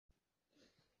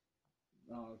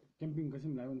camping cái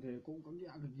sim lại vấn đề cũng có nghĩa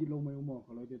cái gì lâu mấy hôm mà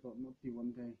kalau dia tu nó tiêu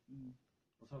vấn đề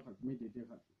pasal kat mấy dia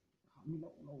kat kami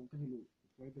lâu cái gì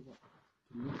vậy tu kat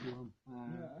chúng nó không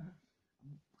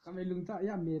kami lung tak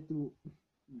ya me tu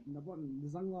nó bọn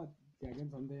răng ngọt chả cái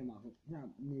vấn đề mà ya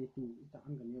me tu ta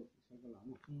ăn cái nhiều sao cái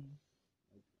lắm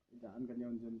ta ăn cái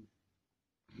nhiều dân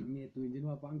me tu dân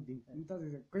hoa bang ding ta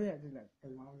sẽ cái gì là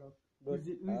cái máu lo You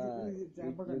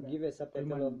give a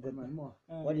subtitle of the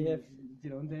what do you have?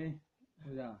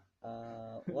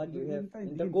 What do you have?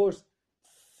 Intercourse.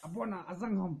 Abona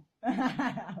azang hom.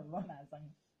 Abona azang.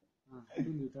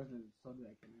 Tu ni ta so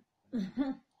được cái này.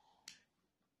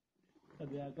 Thật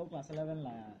ra câu class 11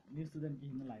 là new student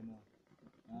thì nó lại mà.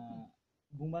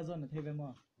 Bung ba zone thế về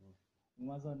mà. Bung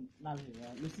ba zone là gì?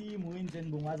 Lucy muin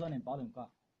trên bung ba zone này bảo được có.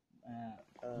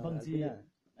 Vâng chị.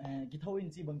 Cái thâu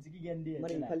in chi bằng chỉ cái gen đi.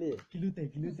 Maring khali. Kilute.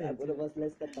 All of us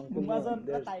let's cut tong. Bung ba zone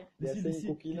là tay. They're saying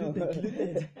cookie no.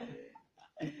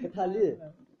 Cái thali.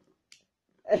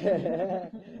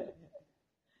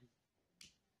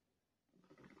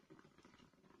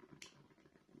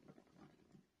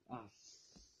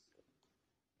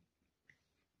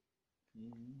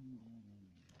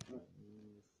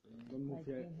 Don't move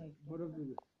here. What of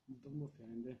you? Don't move here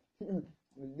and there.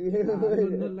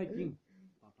 Not liking.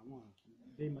 Papa mo.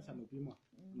 Day masa lupi mo.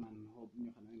 Man hope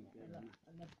nyo kana ni pera na.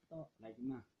 Like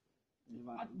na.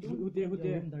 Iba.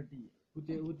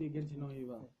 Ute gensino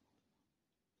iba.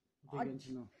 Ute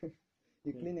gensino.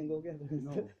 You clean and go get.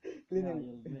 No. Clean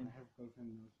and I have girlfriend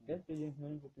now. get clean, no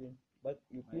need to clean. But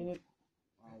you clean it.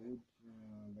 Which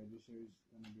by this year is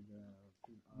gonna be the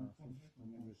fifth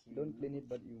anniversary. Don't clean it,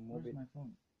 but you move it. My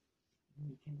phone?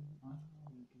 We can.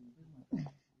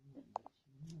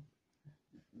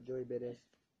 Joy Beres.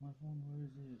 My phone, where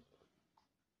is it?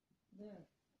 There.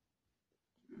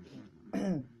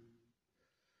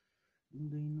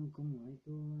 Hindi no como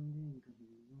ito hindi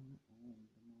kabilang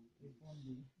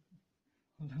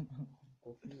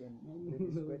Coffee and baby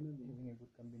sweat having a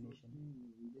good combination.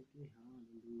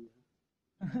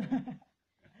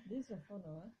 This is your phone,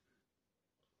 or what?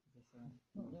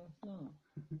 No, it's not.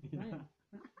 Mine.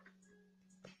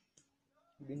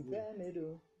 Bin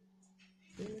Famedo.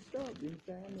 Bin stop, Bin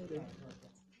Famedo.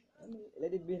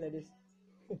 Let it be like this.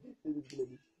 Let it be like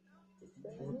this.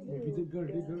 Maybe the girl,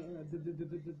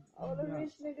 All the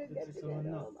rich nigga get that's together.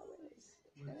 so All my ways.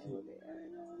 And I will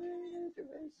be to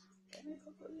waste. And I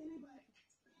go for anybody.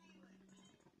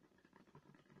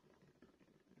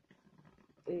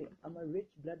 Hey, I'm a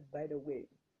rich blood by the way.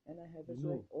 And I have a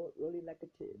soul rolling like a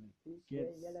tape. Please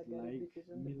wear yellow got like bitches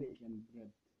on the milk bed. and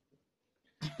bread.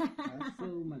 So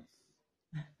much.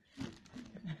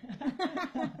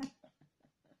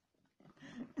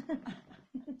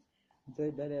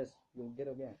 Joy Beres, you'll get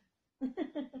again.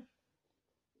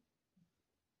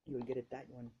 You'll get a tight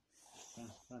one.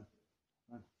 Run.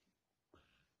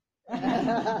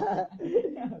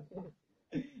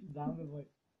 Down the way.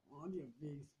 On your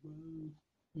face, bro.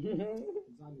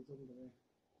 Run it over there.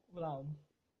 Vào.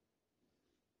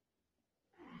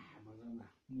 Mà run à.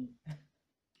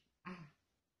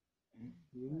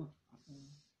 Đúng mà.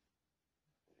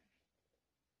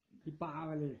 Cái ba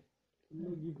vào đi. Nó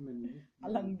give mình.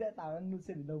 Lần thế tao nó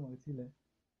sẽ đi đâu mà xin lên.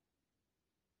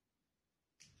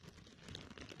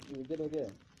 You'll get okay.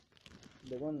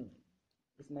 The one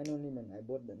is mine only man. I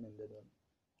bought that man, that one.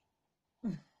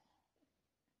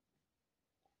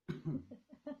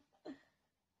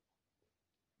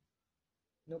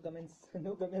 No comments.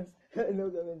 No comments. No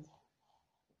comments.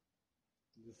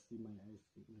 Just see my eyes.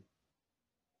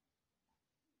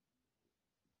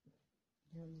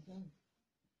 You understand?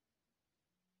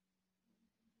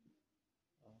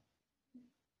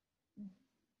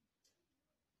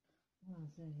 Oh,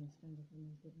 so he spent a few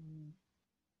good money.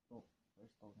 Oh,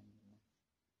 first talking.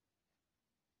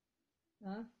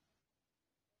 Hả?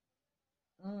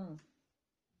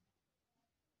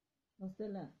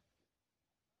 Hostel à?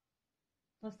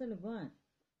 Hostel là vâng.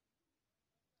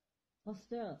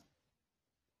 Hostel.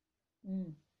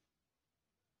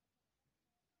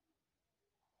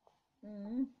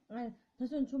 아니,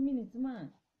 다시는 좀민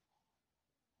있지만.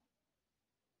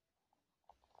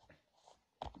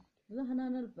 그래서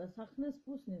하나는 사크네스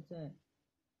부스니까.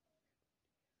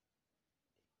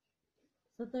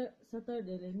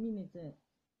 Saturday minute.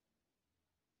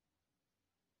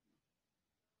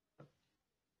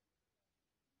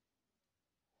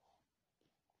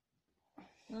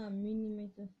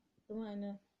 Minute. 또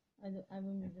하나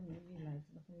아버님 좀 여기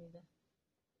라이트 합니다.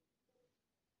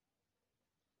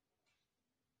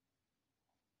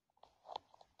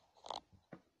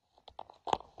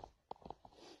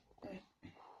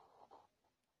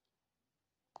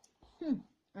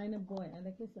 Eine boy,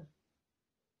 eine kisser.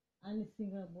 Ani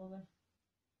singa boba.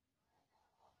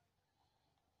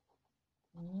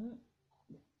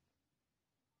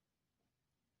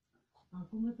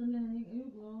 Aku matan lang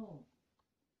ayun ko.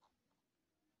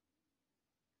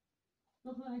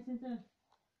 Toko ay center.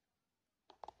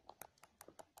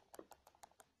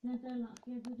 Center lah,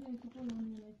 kaya tujuh itu pun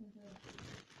nilai center.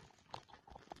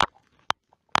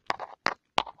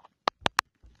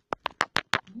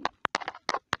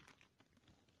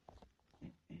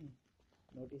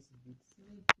 Notice beats.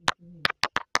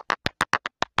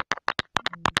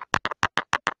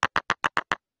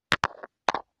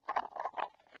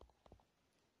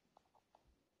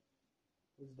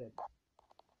 Who's that?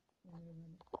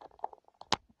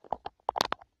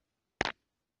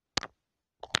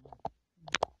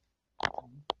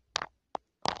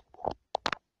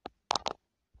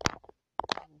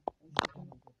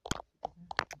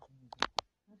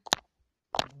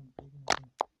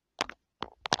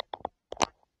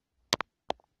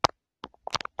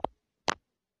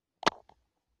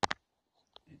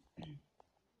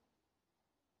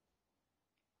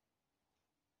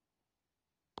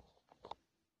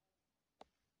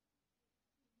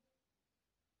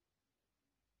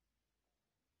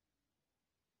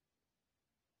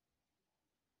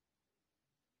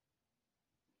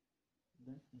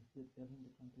 Then instead tell him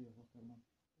to come to your hostel now.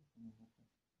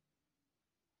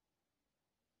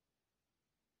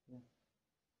 Yeah.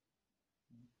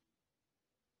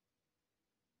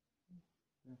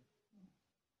 Yeah.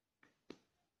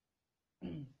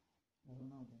 I don't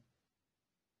know then.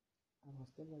 Our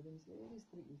hostel warden is very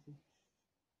strict, you see.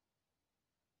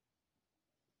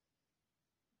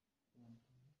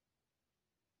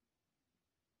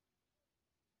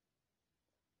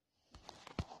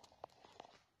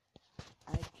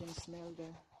 I can smell the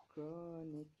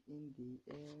chronic in the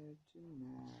air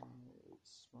tonight.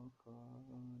 Smoke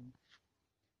on,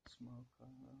 smoke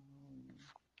on.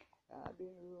 I've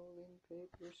been rolling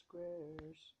paper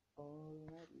squares all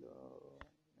night long,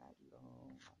 night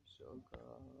long. I'm so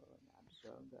gone, I'm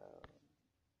so gone.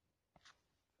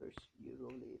 First you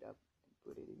roll it up and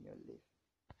put it in your lip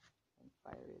and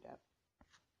fire it up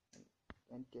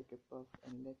and take a puff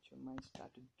and let your mind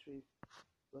start to drift.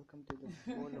 Welcome to the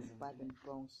world of pipe and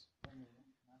prongs.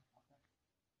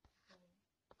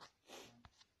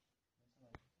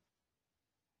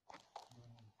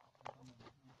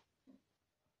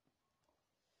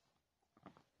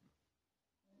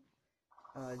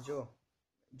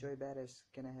 Joy Barris,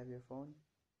 can I have your phone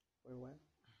for a while?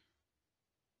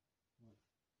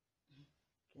 What?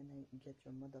 Can I get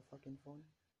your motherfucking phone?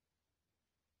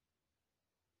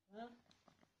 Huh?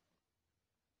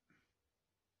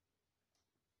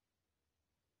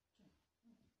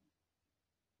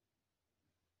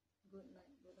 Good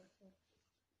night, good afternoon.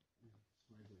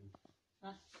 Where are you going?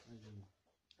 Huh? Where are you going?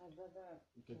 I'd rather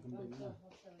You can come back now.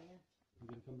 hostel, yeah. You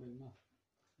can come back now.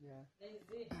 Yeah.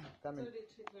 Lazy. Come in.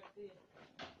 33:30.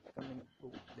 Come in. Oh,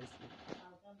 let's sleep.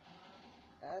 I'll come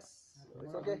tomorrow. Yes. Tomorrow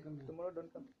It's okay. don't come. Tomorrow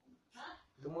don't come. Huh?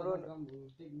 Tomorrow don't come. We'll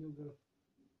take new girl.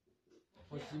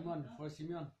 For Simon. For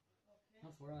Simeon. Okay.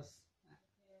 Not for us.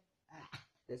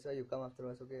 That's why you come after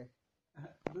us, okay?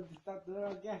 Don't disturb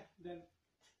her again. Then.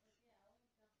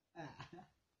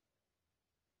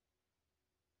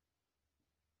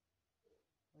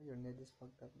 Oh, your net is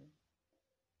fucked up, man.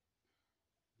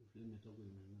 Let me talk with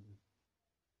my mother.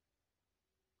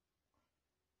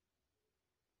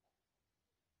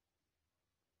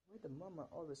 Why the mama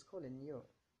always calling you?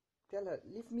 Tell her,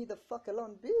 leave me the fuck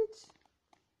alone, bitch!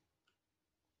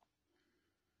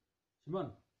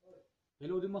 Simon.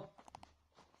 Hello, Dima.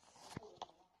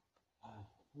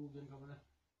 Who can come in?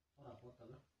 Ora, what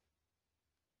the